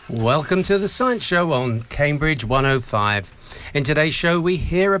Welcome to the Science Show on Cambridge 105. In today's show, we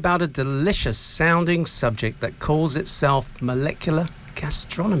hear about a delicious sounding subject that calls itself molecular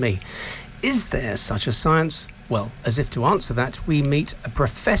gastronomy. Is there such a science? Well, as if to answer that, we meet a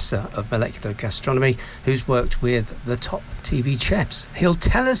professor of molecular gastronomy who's worked with the top TV chefs. He'll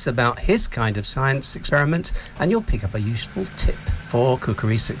tell us about his kind of science experiment, and you'll pick up a useful tip for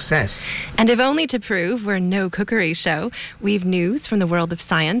cookery success. And if only to prove we're no cookery show, we've news from the world of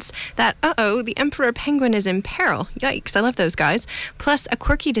science that, the emperor penguin is in peril. Yikes, I love those guys. Plus a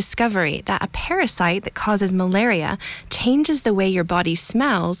quirky discovery that a parasite that causes malaria changes the way your body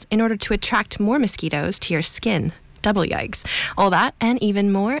smells in order to attract more mosquitoes to your skin. Double yikes. All that and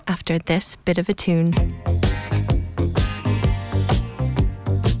even more after this bit of a tune.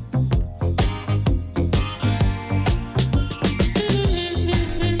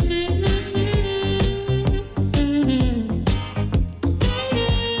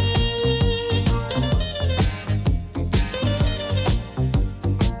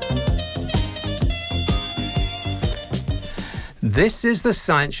 This is the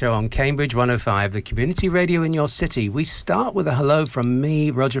Science Show on Cambridge 105, the community radio in your city. We start with a hello from me,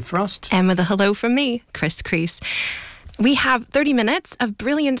 Roger Frost. And with a hello from me, Chris Crease. We have 30 minutes of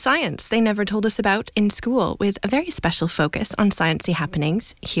brilliant science they never told us about in school, with a very special focus on sciencey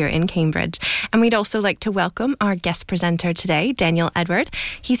happenings here in Cambridge. And we'd also like to welcome our guest presenter today, Daniel Edward.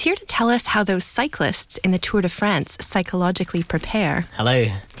 He's here to tell us how those cyclists in the Tour de France psychologically prepare. Hello.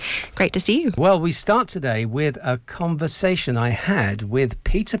 Great to see you. Well, we start today with a conversation I had with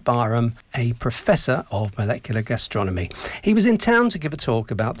Peter Barham, a professor of molecular gastronomy. He was in town to give a talk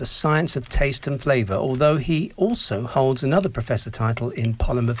about the science of taste and flavour, although he also holds another professor title in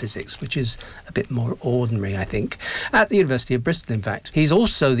polymer physics, which is a bit more ordinary, I think, at the University of Bristol, in fact. He's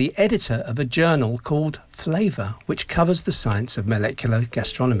also the editor of a journal called Flavour, which covers the science of molecular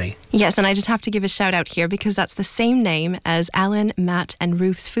gastronomy. Yes, and I just have to give a shout out here because that's the same name as Alan, Matt and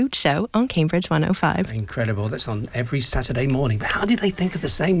Ruth's food show on Cambridge 105. Incredible. That's on every Saturday morning. But how did they think of the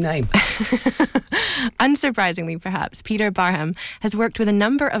same name? Unsurprisingly, perhaps, Peter Barham has worked with a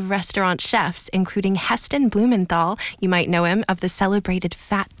number of restaurant chefs, including Heston Blumenthal. You might know him of the celebrated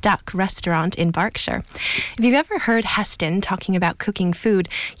Fat Duck restaurant in Berkshire. If you've ever heard Heston talking about cooking food,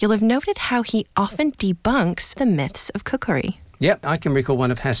 you'll have noted how he often debunks the myths of cookery. Yep, I can recall one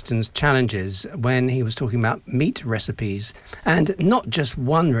of Heston's challenges when he was talking about meat recipes. And not just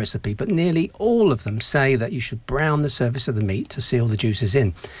one recipe, but nearly all of them say that you should brown the surface of the meat to seal the juices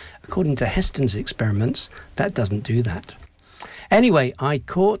in. According to Heston's experiments, that doesn't do that. Anyway, I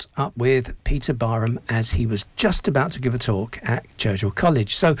caught up with Peter Barham as he was just about to give a talk at Churchill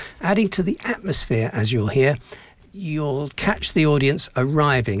College. So, adding to the atmosphere, as you'll hear, you'll catch the audience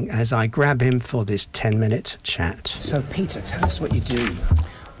arriving as I grab him for this 10-minute chat. So, Peter, tell us what you do.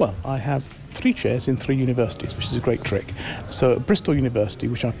 Well, I have 3 chairs in 3 universities, which is a great trick. So at Bristol University,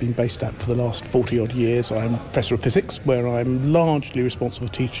 which I've been based at for the last 40-odd years, I'm Professor of Physics, where I'm largely responsible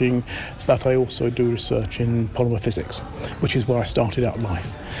for teaching, but I also do research in polymer physics, which is where I started out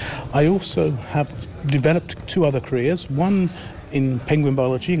life. I also have developed 2 other careers, one in penguin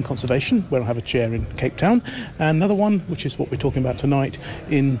biology and conservation, where I have a chair in Cape Town, and another one, which is what we're talking about tonight,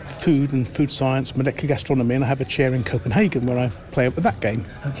 in food and food science, molecular gastronomy, and I have a chair in Copenhagen where I play up with that game.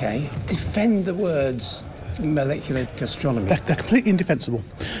 Okay, defend the words molecular gastronomy. They're completely indefensible.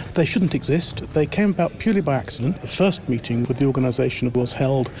 They shouldn't exist. They came about purely by accident. The first meeting with the organisation was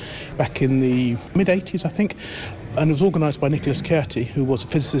held back in the mid-80s, I think, and it was organised by Nicholas Cairty, who was a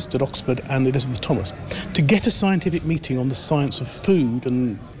physicist at Oxford, and Elizabeth Thomas, to get a scientific meeting on the science of food,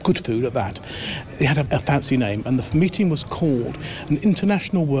 and good food at that. It had a fancy name, and the meeting was called an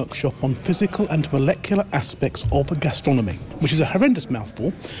International Workshop on Physical and Molecular Aspects of Gastronomy, which is a horrendous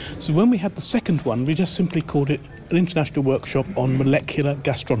mouthful. So when we had the second one, we just simply called it an International Workshop on Molecular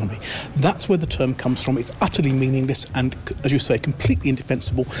Gastronomy. That's where the term comes from. It's utterly meaningless and, as you say, completely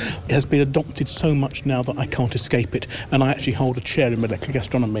indefensible. It has been adopted so much now that I can't escape it, and I actually hold a chair in molecular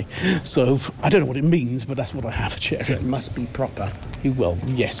gastronomy. So I don't know what it means, but that's what I have, a chair. So it must be proper. Well,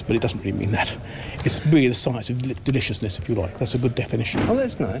 yes, but it doesn't really mean that. It's really the science of deliciousness, if you like. That's a good definition. Oh,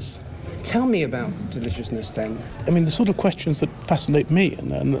 that's nice. Tell me about deliciousness then. I mean, the sort of questions that fascinate me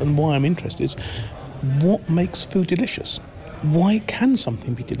and why I'm interested is, what makes food delicious? Why can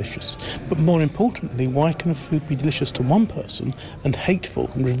something be delicious? But more importantly, why can a food be delicious to one person and hateful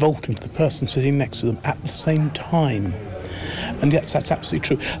and revolting to the person sitting next to them at the same time? And yes, that's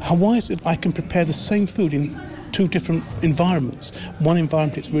absolutely true. Why is it I can prepare the same food in 2 different environments? One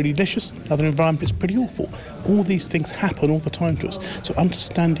environment it's really delicious, another environment it's pretty awful. All these things happen all the time to us. So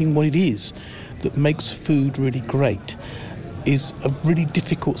understanding what it is that makes food really great is a really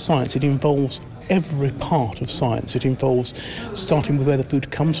difficult science. It involves every part of science. It involves starting with where the food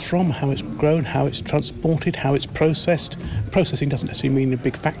comes from, how it's grown, how it's transported, how it's processed. Processing doesn't necessarily mean a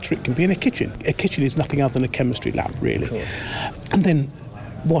big factory. It can be in a kitchen. A kitchen is nothing other than a chemistry lab, really. And then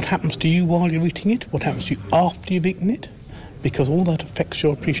what happens to you while you're eating it? What happens to you after you've eaten it? Because all that affects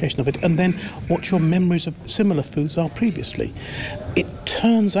your appreciation of it. And then what your memories of similar foods are previously. It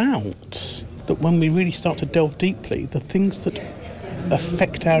turns out that when we really start to delve deeply, the things that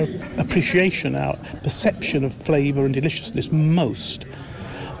affect our appreciation, our perception of flavour and deliciousness most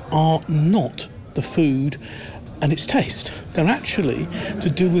are not the food and its taste. They're actually to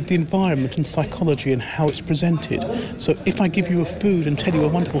do with the environment and psychology and how it's presented. So if I give you a food and tell you a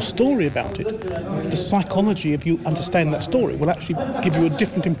wonderful story about it, the psychology of you understanding that story will actually give you a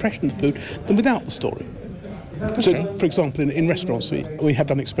different impression of the food than without the story. Okay. So, for example, in restaurants, we have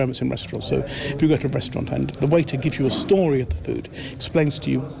done experiments in restaurants. So if you go to a restaurant and the waiter gives you a story of the food, explains to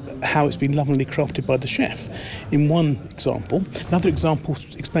you how it's been lovingly crafted by the chef, in one example. Another example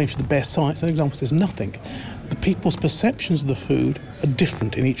explains to the bare science. Another example says nothing. The people's perceptions of the food are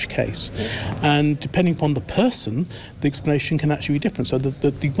different in each case. And depending upon the person, the explanation can actually be different. So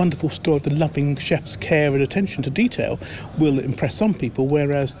the wonderful story of the loving chef's care and attention to detail will impress some people,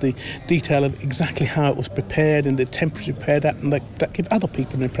 whereas the detail of exactly how it was prepared and the temperature prepared at, and that give other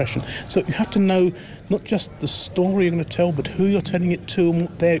people an impression. So you have to know not just the story you're going to tell, but who you're telling it to and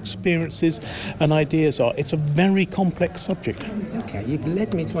what their experiences and ideas are. It's a very complex subject. Okay, you've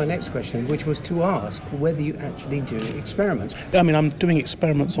led me to my next question, which was to ask whether you actually do experiments. I mean, I'm doing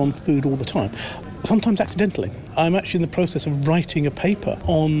experiments on food all the time, sometimes accidentally. I'm actually in the process of writing a paper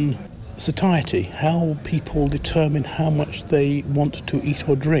on satiety, how people determine how much they want to eat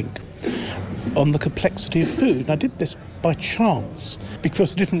or drink, on the complexity of food. And I did this by chance,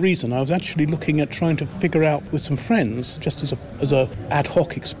 because for a different reason. I was actually looking at trying to figure out with some friends, just as a ad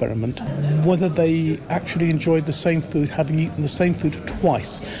hoc experiment, whether they actually enjoyed the same food, having eaten the same food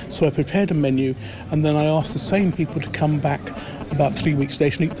twice. So I prepared a menu, and then I asked the same people to come back about 3 weeks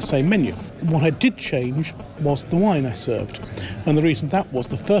later and eat the same menu. What I did change was the wine I served. And the reason for that was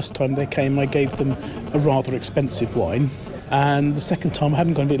the first time they came, I gave them a rather expensive wine. And the second time I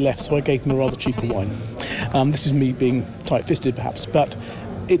hadn't got a bit left, so I gave them a rather cheaper wine. This is me being tight-fisted perhaps, but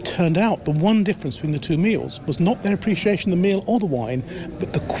it turned out the one difference between the two meals was not their appreciation of the meal or the wine,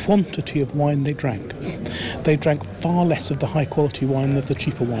 but the quantity of wine they drank. They drank far less of the high-quality wine than the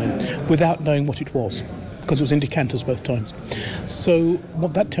cheaper wine, without knowing what it was, because it was in decanters both times. So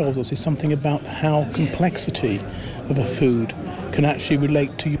what that tells us is something about how complexity of a food can actually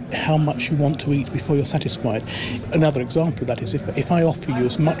relate to how much you want to eat before you're satisfied. Another example of that is if I offer you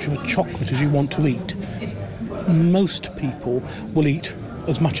as much of a chocolate as you want to eat, most people will eat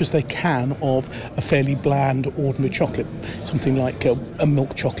as much as they can of a fairly bland, ordinary chocolate. Something like a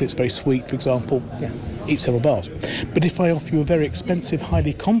milk chocolate, it's very sweet, for example, eat several bars. But if I offer you a very expensive,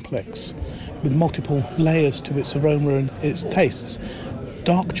 highly complex, with multiple layers to its aroma and its tastes,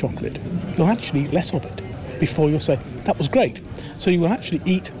 dark chocolate, you'll actually eat less of it before you'll say, that was great. So you will actually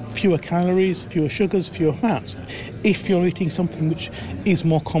eat fewer calories, fewer sugars, fewer fats, if you're eating something which is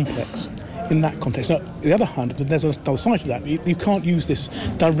more complex in that context. Now, on the other hand, there's another side to that. You can't use this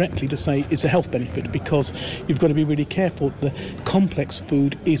directly to say it's a health benefit, because you've got to be really careful. The complex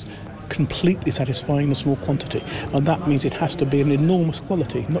food is completely satisfying in a small quantity, and that means it has to be an enormous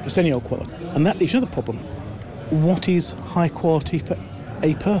quality, not just any old quality. And that leads to another problem. What is high quality for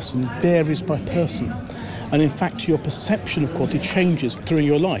a person varies by person. And in fact, your perception of quality changes through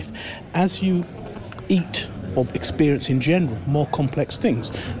your life. As you eat or experience in general more complex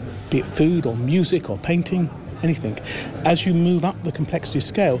things, be it food or music or painting, anything, as you move up the complexity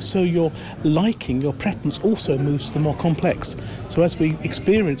scale, so your liking, your preference also moves to the more complex. So as we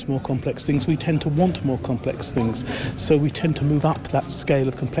experience more complex things, we tend to want more complex things. So we tend to move up that scale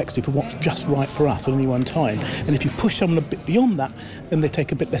of complexity for what's just right for us at any one time. And if you push someone a bit beyond that, then they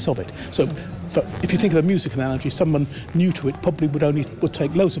take a bit less of it. So if you think of a music analogy, someone new to it probably would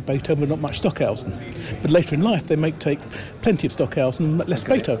take loads of Beethoven and not much Stockhausen. But later in life, they may take plenty of Stockhausen and less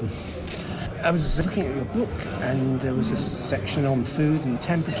Beethoven. I was looking at your book, and there was a section on food and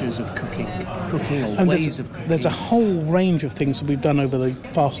temperatures of cooking or ways of cooking. There's a whole range of things that we've done over the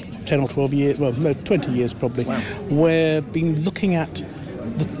past 10 or 12 years, well, no, 20 years probably, where we've been looking at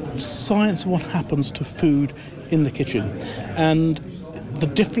the science of what happens to food in the kitchen and the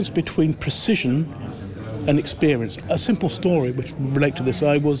difference between precision and experience. A simple story which relates to this.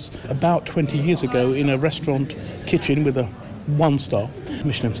 I was about 20 years ago in a restaurant kitchen with a 1-star,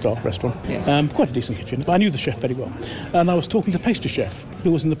 Michelin star restaurant. Yes. Quite a decent kitchen. But I knew the chef very well. And I was talking to the pastry chef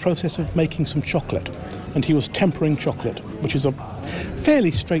who was in the process of making some chocolate. And he was tempering chocolate, which is a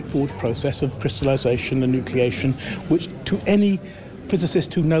fairly straightforward process of crystallization and nucleation, which to any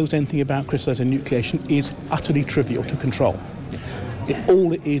physicist who knows anything about crystallization and nucleation is utterly trivial to control. Yes.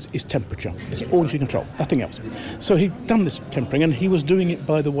 All it is temperature. It's all you can control, nothing else. So he'd done this tempering, and he was doing it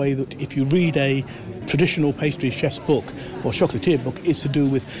by the way that if you read a traditional pastry chef's book or chocolatier book, it's to do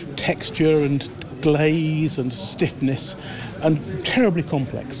with texture and glaze and stiffness, and terribly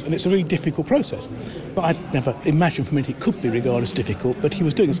complex. And it's a really difficult process. But I'd never imagined for a minute it could be regarded as difficult, but he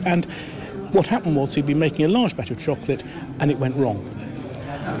was doing this. And what happened was he'd been making a large batch of chocolate, and it went wrong.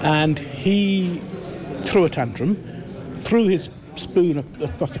 And he threw a tantrum, threw his spoon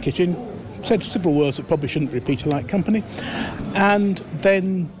across the kitchen, said several words that probably shouldn't repeat like company, and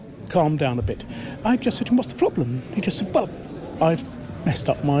then calmed down a bit. I just said to him, "What's the problem?" He just said, "Well, I've messed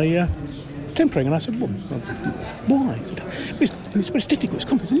up my tempering." And I said, "Well, why?" He said, it's difficult, it's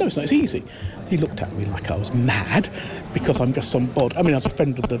complex." I said, "No, it's not, it's easy." He looked at me like I was mad because I'm just some bod. I mean, I was a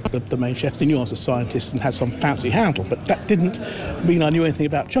friend of the main chef. He knew I was a scientist and had some fancy handle, but that didn't mean I knew anything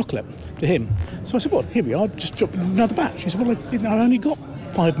about chocolate to him. So I said, "Well, here we are, just drop another batch." He said, "Well, I only got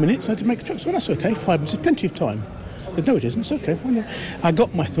 5 minutes to make the chocolate." Well, that's okay, 5 minutes is plenty of time. I said, "No, it isn't, it's okay, fine." I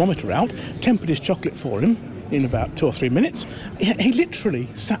got my thermometer out, tempered his chocolate for him in about 2 or 3 minutes. He literally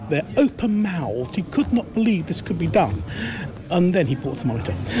sat there open-mouthed. He could not believe this could be done. And then he bought a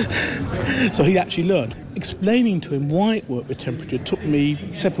thermometer. So he actually learned. Explaining to him why it worked with temperature took me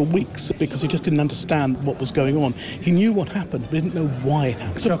several weeks because he just didn't understand what was going on. He knew what happened, but didn't know why it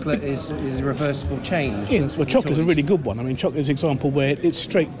happened. Chocolate is a reversible change. Yes, well, chocolate is a really good one. I mean, chocolate is an example where it's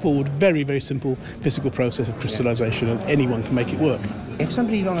straightforward, very, very simple physical process of crystallization, and anyone can make it work. If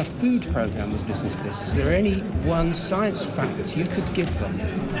somebody on a food program was listening to this, is there any one science fact you could give them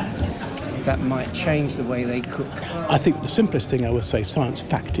that might change the way they cook? I think the simplest thing I would say, science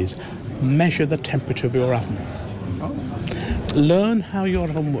fact, is measure the temperature of your oven. Learn how your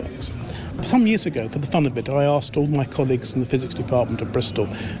oven works. Some years ago, for the fun of it, I asked all my colleagues in the physics department at Bristol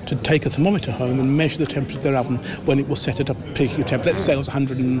to take a thermometer home and measure the temperature of their oven when it was set at a particular temperature. Let's say it was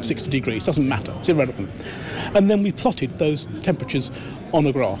 160 degrees, doesn't matter, it's irrelevant. And then we plotted those temperatures on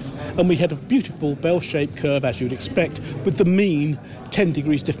a graph, and we had a beautiful bell-shaped curve, as you would expect, with the mean 10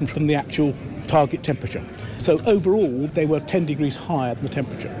 degrees different from the actual target temperature. So overall, they were 10 degrees higher than the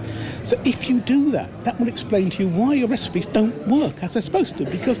temperature. So if you do that, that will explain to you why your recipes don't work as they're supposed to,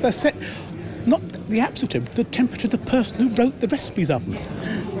 because they're set not the absolute temperature, the temperature of the person who wrote the recipe's oven.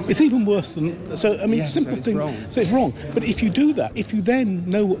 It's even worse than... So, I mean, yes, simple so it's thing... wrong. So it's wrong. But if you do that, if you then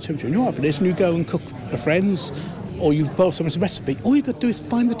know what temperature in your oven is, and you go and cook for friends, or you borrow someone's recipe, all you've got to do is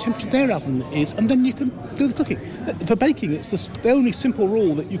find the temperature their oven is, and then you can do the cooking. For baking, it's the only simple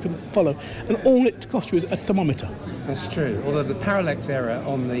rule that you can follow, and all it costs you is a thermometer. That's true. Although the parallax error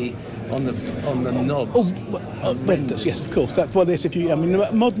on the knobs. Yes, of course. That's what this. If you, I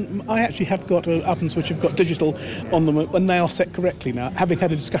mean, modern. I actually have got ovens which have got digital on them, and they are set correctly now. Having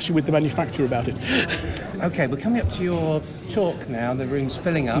had a discussion with the manufacturer about it. Okay, we're coming up to your talk now. The room's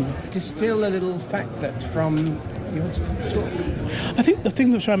filling up. Distill a little fact that from your talk. I think the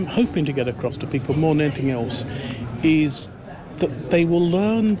thing that I'm hoping to get across to people more than anything else is that they will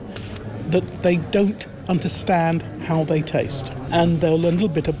learn that they don't understand how they taste, and they'll learn a little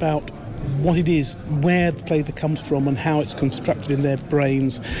bit about what it is, where the flavour comes from, and how it's constructed in their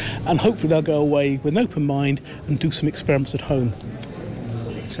brains, and hopefully they'll go away with an open mind and do some experiments at home.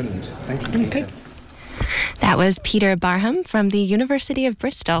 Excellent. Thank you, Peter. Okay. That was Peter Barham from the University of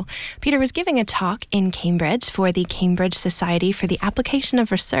Bristol. Peter was giving a talk in Cambridge for the Cambridge Society for the Application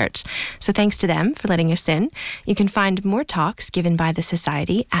of Research. So thanks to them for letting us in. You can find more talks given by the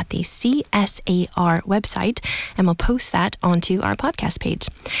Society at the CSAR website, and we'll post that onto our podcast page.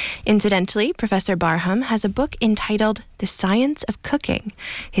 Incidentally, Professor Barham has a book entitled The Science of Cooking.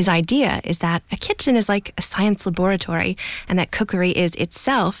 His idea is that a kitchen is like a science laboratory, and that cookery is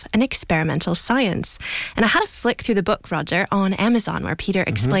itself an experimental science. And I had a flick through the book, Roger, on Amazon, where Peter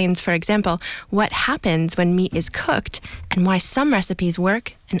explains, for example, what happens when meat is cooked and why some recipes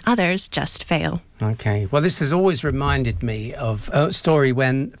work and others just fail. Okay. Well, this has always reminded me of a story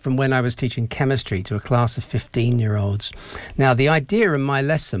from when I was teaching chemistry to a class of 15-year-olds. Now, the idea in my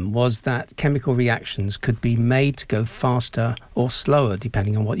lesson was that chemical reactions could be made to go faster or slower,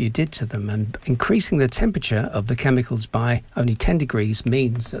 depending on what you did to them. And increasing the temperature of the chemicals by only 10 degrees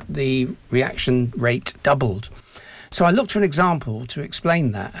means that the reaction rate doubled. So I looked for an example to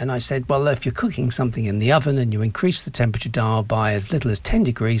explain that, and I said, well, if you're cooking something in the oven and you increase the temperature dial by as little as 10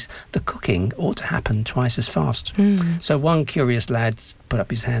 degrees, the cooking ought to happen twice as fast. So one curious lad put up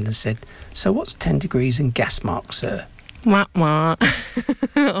his hand and said, so what's 10 degrees in gas mark, sir? Wah, wah.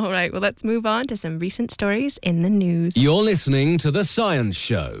 All right, well, let's move on to some recent stories in the news. You're listening to The Science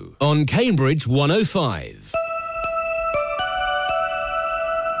Show on Cambridge 105.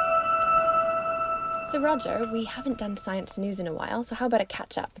 So, Roger, we haven't done science news in a while, so how about a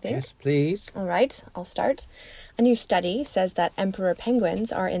catch-up? Yes, please. All right, I'll start. A new study says that emperor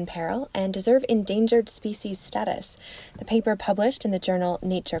penguins are in peril and deserve endangered species status. The paper, published in the journal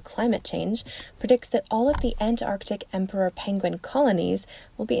Nature Climate Change, predicts that all of the Antarctic emperor penguin colonies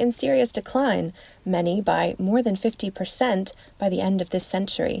will be in serious decline, many by more than 50% by the end of this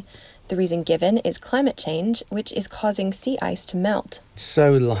century. The reason given is climate change, which is causing sea ice to melt.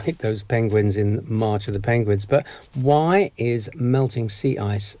 So like those penguins in March of the Penguins, but why is melting sea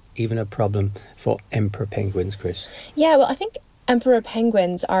ice even a problem for emperor penguins, Chris? Yeah, well, I think emperor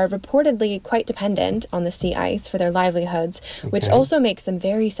penguins are reportedly quite dependent on the sea ice for their livelihoods, which also makes them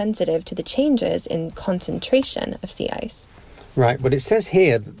very sensitive to the changes in concentration of sea ice. Right, but it says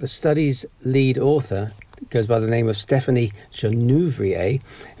here that the study's lead author goes by the name of Stephanie Genouvrier,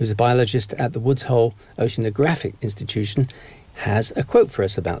 who's a biologist at the Woods Hole Oceanographic Institution, has a quote for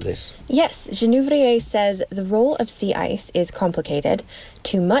us about this. Yes, Genouvrier says the role of sea ice is complicated.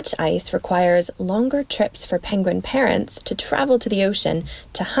 Too much ice requires longer trips for penguin parents to travel to the ocean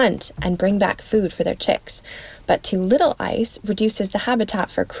to hunt and bring back food for their chicks. But too little ice reduces the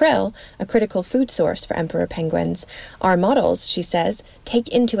habitat for krill, a critical food source for emperor penguins. Our models, she says, take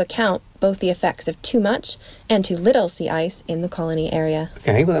into account both the effects of too much and too little sea ice in the colony area.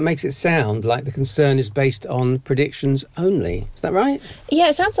 Okay, well, that makes it sound like the concern is based on predictions only. Is that right? Yeah,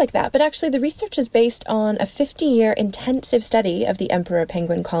 it sounds like that. But actually, the research is based on a 50-year intensive study of the emperor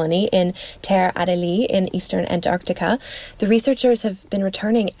penguin colony in Terre Adélie in eastern Antarctica. The researchers have been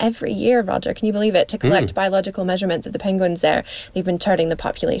returning every year, Roger, can you believe it, to collect biological measurements of the penguins there. They've been charting the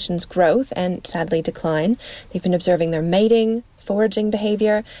population's growth and, sadly, decline. They've been observing their mating, foraging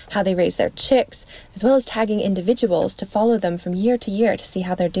behavior, how they raise their chicks, as well as tagging individuals to follow them from year to year to see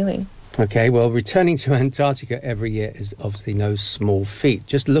how they're doing. Okay, well, returning to Antarctica every year is obviously no small feat.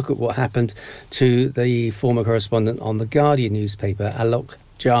 Just look at what happened to the former correspondent on the Guardian newspaper, Alok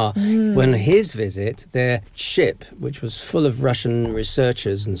Jar. When his visit, their ship, which was full of Russian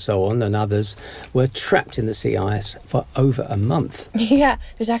researchers and so on and others, were trapped in the sea ice for over a month. Yeah,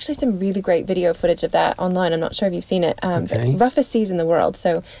 there's actually some really great video footage of that online. I'm not sure if you've seen it. But roughest seas in the world.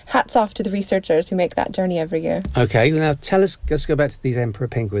 So hats off to the researchers who make that journey every year. Okay, now tell us, let's go back to these emperor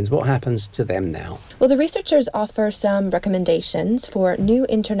penguins. What happens to them now? Well, the researchers offer some recommendations for new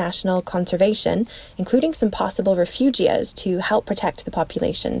international conservation, including some possible refugias to help protect the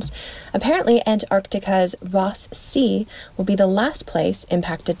population. Apparently, Antarctica's Ross Sea will be the last place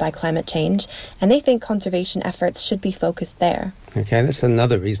impacted by climate change, and they think conservation efforts should be focused there. Okay, that's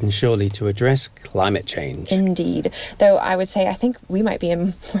another reason, surely, to address climate change. Indeed. Though I would say I think we might be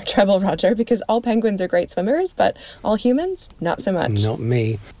in more trouble, Roger, because all penguins are great swimmers, but all humans, not so much. Not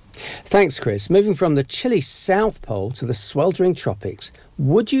me. Thanks, Chris. Moving from the chilly South Pole to the sweltering tropics,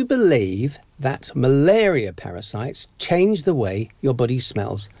 would you believe that malaria parasites change the way your body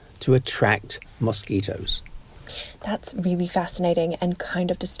smells to attract mosquitoes? That's really fascinating and kind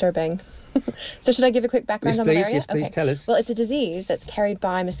of disturbing. So should I give a quick background on malaria? Yes, please, tell us. Well, it's a disease that's carried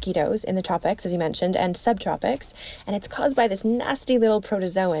by mosquitoes in the tropics, as you mentioned, and subtropics, and it's caused by this nasty little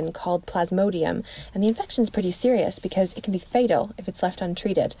protozoan called Plasmodium, and the infection's pretty serious because it can be fatal if it's left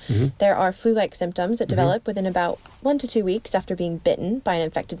untreated. There are flu-like symptoms that develop within about 1 to 2 weeks after being bitten by an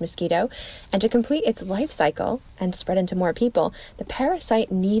infected mosquito, and to complete its life cycle and spread into more people, the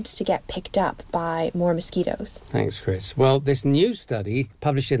parasite needs to get picked up by more mosquitoes. Thanks, Chris. Well, this new study,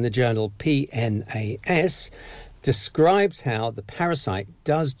 published in the journal PNAS, describes how the parasite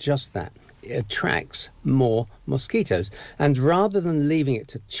does just that. It attracts more mosquitoes. And rather than leaving it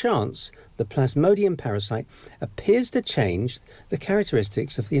to chance, the Plasmodium parasite appears to change the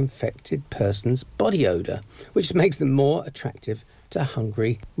characteristics of the infected person's body odour, which makes them more attractive to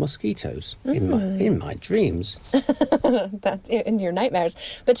hungry mosquitoes in my dreams. That's in your nightmares.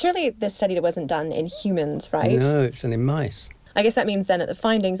 But surely this study wasn't done in humans, right? No, it's done in mice. I guess that means then that the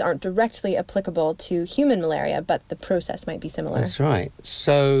findings aren't directly applicable to human malaria, but the process might be similar. That's right.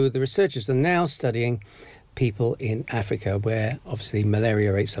 So the researchers are now studying people in Africa where obviously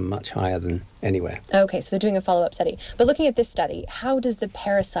malaria rates are much higher than anywhere. Okay, so they're doing a follow-up study. But looking at this study, how does the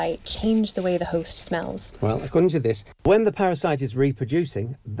parasite change the way the host smells? Well, according to this, when the parasite is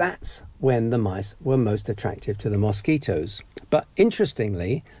reproducing, that's when the mice were most attractive to the mosquitoes. But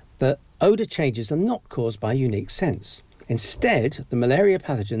interestingly, the odour changes are not caused by unique scents. Instead, the malaria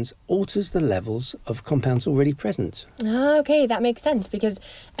pathogens alters the levels of compounds already present. Okay, that makes sense, because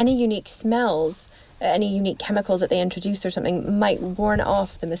any unique smells, any unique chemicals that they introduce or something might warn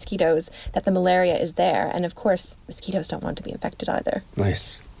off the mosquitoes that the malaria is there. And of course, mosquitoes don't want to be infected either.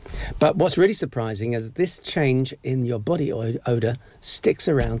 Nice. But what's really surprising is this change in your body odour sticks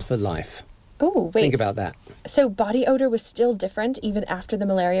around for life. Oh, wait. Think about that. So body odour was still different even after the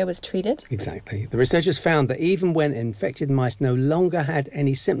malaria was treated? Exactly. The researchers found that even when infected mice no longer had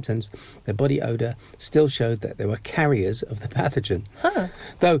any symptoms, their body odour still showed that they were carriers of the pathogen. Huh.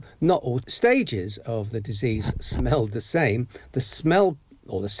 Though not all stages of the disease smelled the same, the smell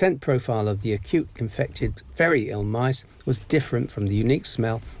or the scent profile of the acute infected very ill mice was different from the unique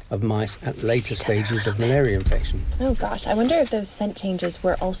smell of mice at later stages of malaria infection. Oh gosh, I wonder if those scent changes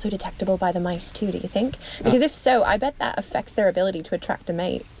were also detectable by the mice too, do you think? Because if so, I bet that affects their ability to attract a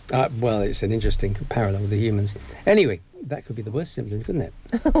mate. Well, it's an interesting parallel with the humans. Anyway, that could be the worst symptom, couldn't it?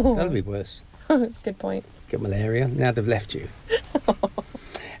 That'll be worse. Good point. Get malaria, now they've left you.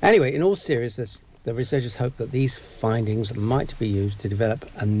 Anyway, in all seriousness, the researchers hope that these findings might be used to develop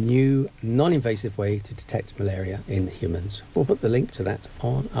a new, non-invasive way to detect malaria in humans. We'll put the link to that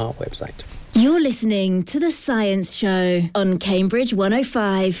on our website. You're listening to The Science Show on Cambridge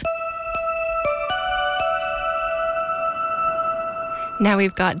 105. Now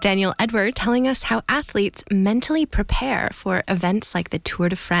we've got Daniel Edward telling us how athletes mentally prepare for events like the Tour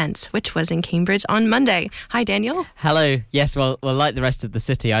de France, which was in Cambridge on Monday. Hi, Daniel. Hello. Yes, well, like the rest of the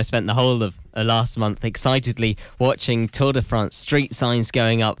city, I spent the whole of last month excitedly watching Tour de France street signs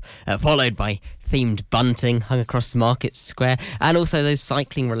going up, followed by themed bunting hung across the market square, and also those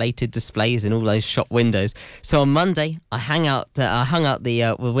cycling-related displays in all those shop windows. So on Monday, I hung out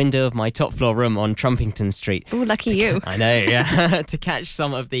the window of my top floor room on Trumpington Street. Oh, lucky you! I know, yeah, to catch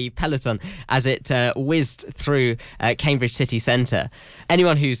some of the peloton as it whizzed through Cambridge city centre.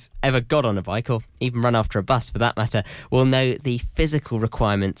 Anyone who's ever got on a bike, or even run after a bus for that matter, will know the physical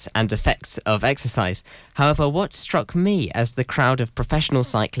requirements and effects of exercise. However, what struck me as the crowd of professional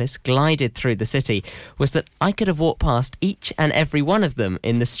cyclists glided through the city was that I could have walked past each and every one of them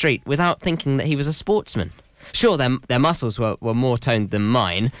in the street without thinking that he was a sportsman. Sure, their muscles were more toned than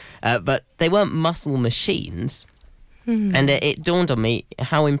mine, but they weren't muscle machines. And it dawned on me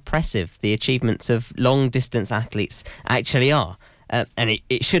how impressive the achievements of long-distance athletes actually are. And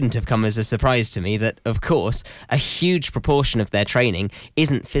it shouldn't have come as a surprise to me that, of course, a huge proportion of their training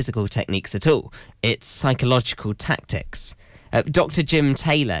isn't physical techniques at all. It's psychological tactics. Dr. Jim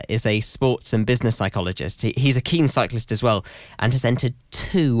Taylor is a sports and business psychologist. He's a keen cyclist as well and has entered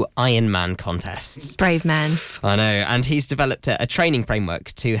 2 Ironman contests. Brave man. I know. And he's developed a training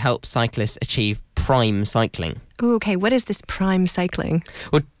framework to help cyclists achieve prime cycling. Ooh, okay, what is this prime cycling?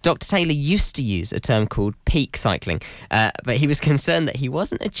 Well, Dr. Taylor used to use a term called peak cycling, but he was concerned that he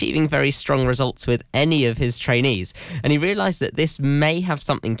wasn't achieving very strong results with any of his trainees, and he realised that this may have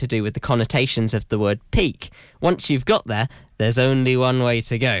something to do with the connotations of the word peak. Once you've got there, there's only one way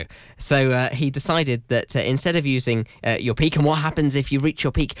to go. So he decided that instead of using your peak and what happens if you reach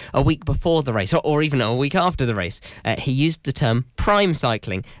your peak a week before the race or even a week after the race, he used the term prime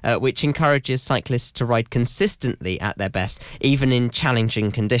cycling, which encourages cyclists to ride consistently at their best, even in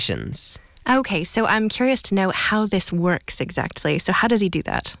challenging conditions. Okay, so I'm curious to know how this works exactly. So how does he do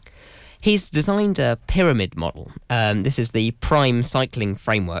that? He's designed a pyramid model. This is the prime cycling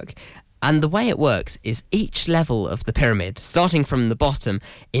framework. And the way it works is each level of the pyramid, starting from the bottom,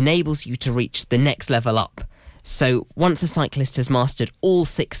 enables you to reach the next level up. So once a cyclist has mastered all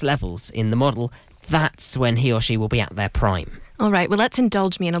 6 levels in the model, that's when he or she will be at their prime. All right, well, let's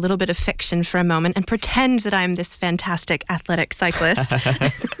indulge me in a little bit of fiction for a moment and pretend that I'm this fantastic athletic cyclist.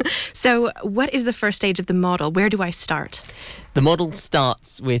 So what is the first stage of the model? Where do I start? The model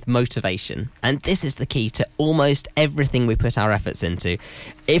starts with motivation, and this is the key to almost everything we put our efforts into.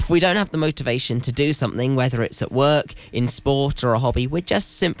 If we don't have the motivation to do something, whether it's at work, in sport or a hobby, we're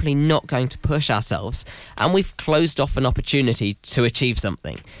just simply not going to push ourselves, and we've closed off an opportunity to achieve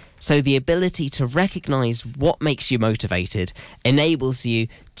something. So the ability to recognise what makes you motivated enables you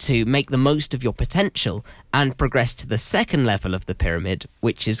to make the most of your potential and progress to the second level of the pyramid,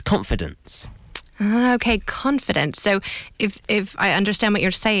 which is confidence. Okay, confidence. So if I understand what you're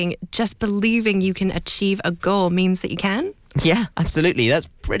saying, just believing you can achieve a goal means that you can? Yeah, absolutely. That's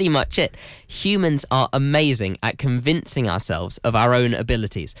pretty much it. Humans are amazing at convincing ourselves of our own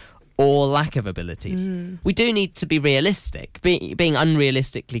abilities or lack of abilities. We do need to be realistic. Being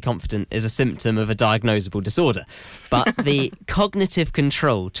unrealistically confident is a symptom of a diagnosable disorder. But the cognitive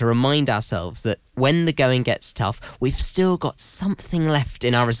control to remind ourselves that when the going gets tough, we've still got something left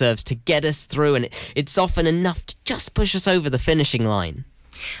in our reserves to get us through, and it's often enough to just push us over the finishing line.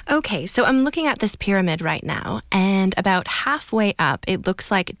 Okay, so I'm looking at this pyramid right now, and about halfway up, it looks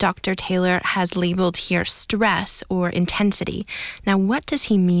like Dr. Taylor has labeled here stress or intensity. Now, what does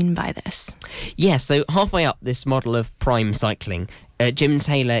he mean by this? Yeah, so halfway up this model of prime cycling, Jim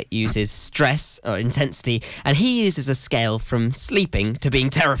Taylor uses stress or intensity, and he uses a scale from sleeping to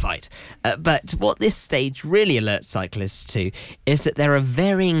being terrified. But what this stage really alerts cyclists to is that there are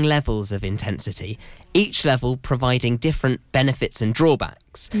varying levels of intensity, each level providing different benefits and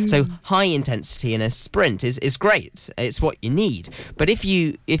drawbacks. So high intensity in a sprint is great. It's what you need. But if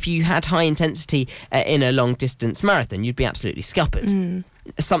you had high intensity in a long distance marathon, you'd be absolutely scuppered.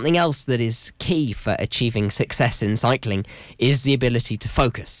 Something else that is key for achieving success in cycling is the ability to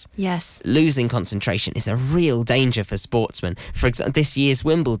focus. Yes. Losing concentration is a real danger for sportsmen. For example, this year's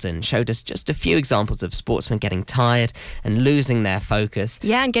Wimbledon showed us just a few examples of sportsmen getting tired and losing their focus.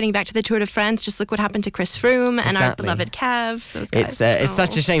 Yeah, and getting back to the Tour de France, just look what happened to Chris Froome and our beloved Cav. Those guys. It's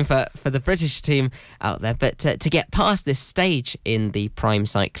such a shame for the British team out there, but to get past this stage in the prime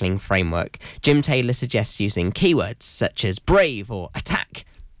cycling framework, Jim Taylor suggests using keywords such as brave or attack.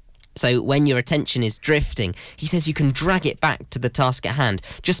 So when your attention is drifting, he says you can drag it back to the task at hand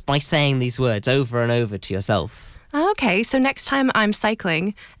just by saying these words over and over to yourself. Okay, so next time I'm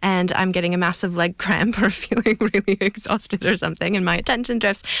cycling and I'm getting a massive leg cramp or feeling really exhausted or something and my attention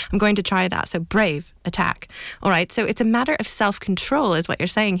drifts, I'm going to try that. So brave, attack. All right, so it's a matter of self-control is what you're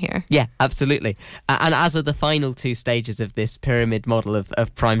saying here. Yeah, absolutely. And as are the final two stages of this pyramid model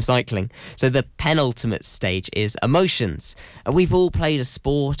of prime cycling. So the penultimate stage is emotions. We've all played a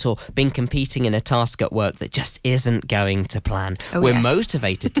sport or been competing in a task at work that just isn't going to plan. We're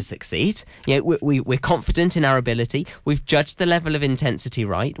motivated to succeed. We're confident in our ability. We've judged the level of intensity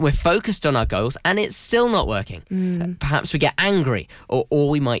right. We're focused on our goals and it's still not working. Perhaps we get angry or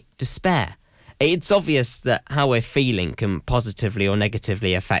we might despair. It's obvious that how we're feeling can positively or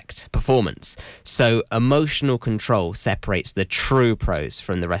negatively affect performance. So emotional control separates the true pros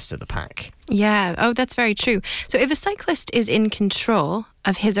from the rest of the pack. Yeah, that's very true. So if a cyclist is in control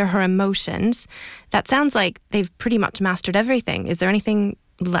of his or her emotions, that sounds like they've pretty much mastered everything. Is there anything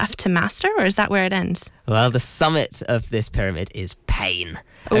left to master, or is that where it ends? Well, the summit of this pyramid is pain.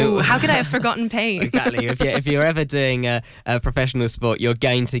 Oh, how could I have forgotten pain? Exactly. If you're ever doing a professional sport, you're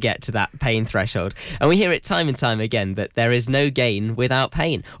going to get to that pain threshold. And we hear it time and time again that there is no gain without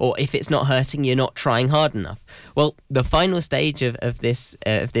pain. Or if it's not hurting, you're not trying hard enough. Well, the final stage of this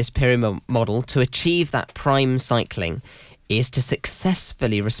pyramid model to achieve that prime cycling is to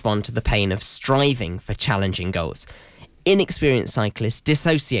successfully respond to the pain of striving for challenging goals. Inexperienced cyclists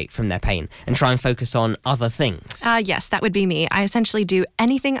dissociate from their pain and try and focus on other things. Yes, that would be me. I essentially do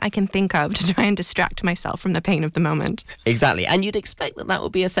anything I can think of to try and distract myself from the pain of the moment. Exactly, and you'd expect that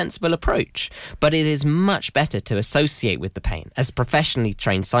would be a sensible approach. But it is much better to associate with the pain, as professionally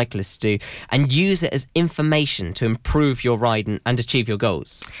trained cyclists do, and use it as information to improve your ride and achieve your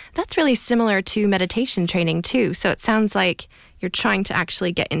goals. That's really similar to meditation training too, so it sounds like you're trying to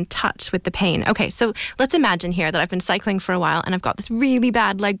actually get in touch with the pain. Okay, so let's imagine here that I've been cycling for a while and I've got this really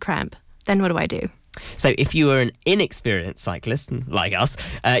bad leg cramp. Then what do? So if you were an inexperienced cyclist, like us,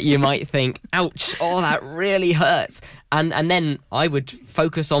 you might think, ouch, that really hurts. And then I would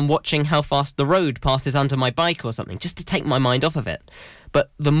focus on watching how fast the road passes under my bike or something, just to take my mind off of it. But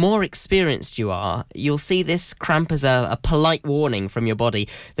the more experienced you are, you'll see this cramp as a polite warning from your body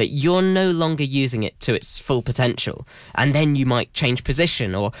that you're no longer using it to its full potential. And then you might change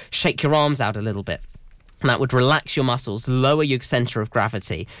position or shake your arms out a little bit. And that would relax your muscles, lower your centre of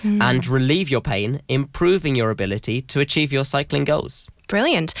gravity, and relieve your pain, improving your ability to achieve your cycling goals.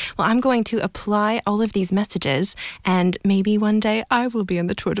 Brilliant. Well, I'm going to apply all of these messages and maybe one day I will be in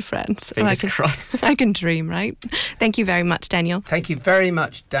the Tour de France. Fingers crossed. I can dream, right? Thank you very much, Daniel. Thank you very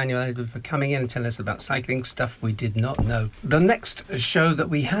much, Daniel, for coming in and telling us about cycling stuff we did not know. The next show that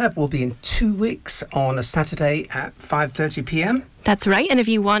we have will be in 2 weeks on a Saturday at 5:30 p.m. That's right. And if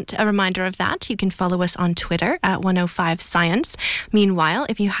you want a reminder of that, you can follow us on Twitter at 105science. Meanwhile,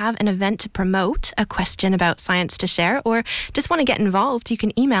 if you have an event to promote, a question about science to share, or just want to get involved, you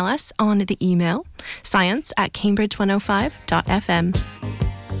can email us on the email science@cambridge105.fm.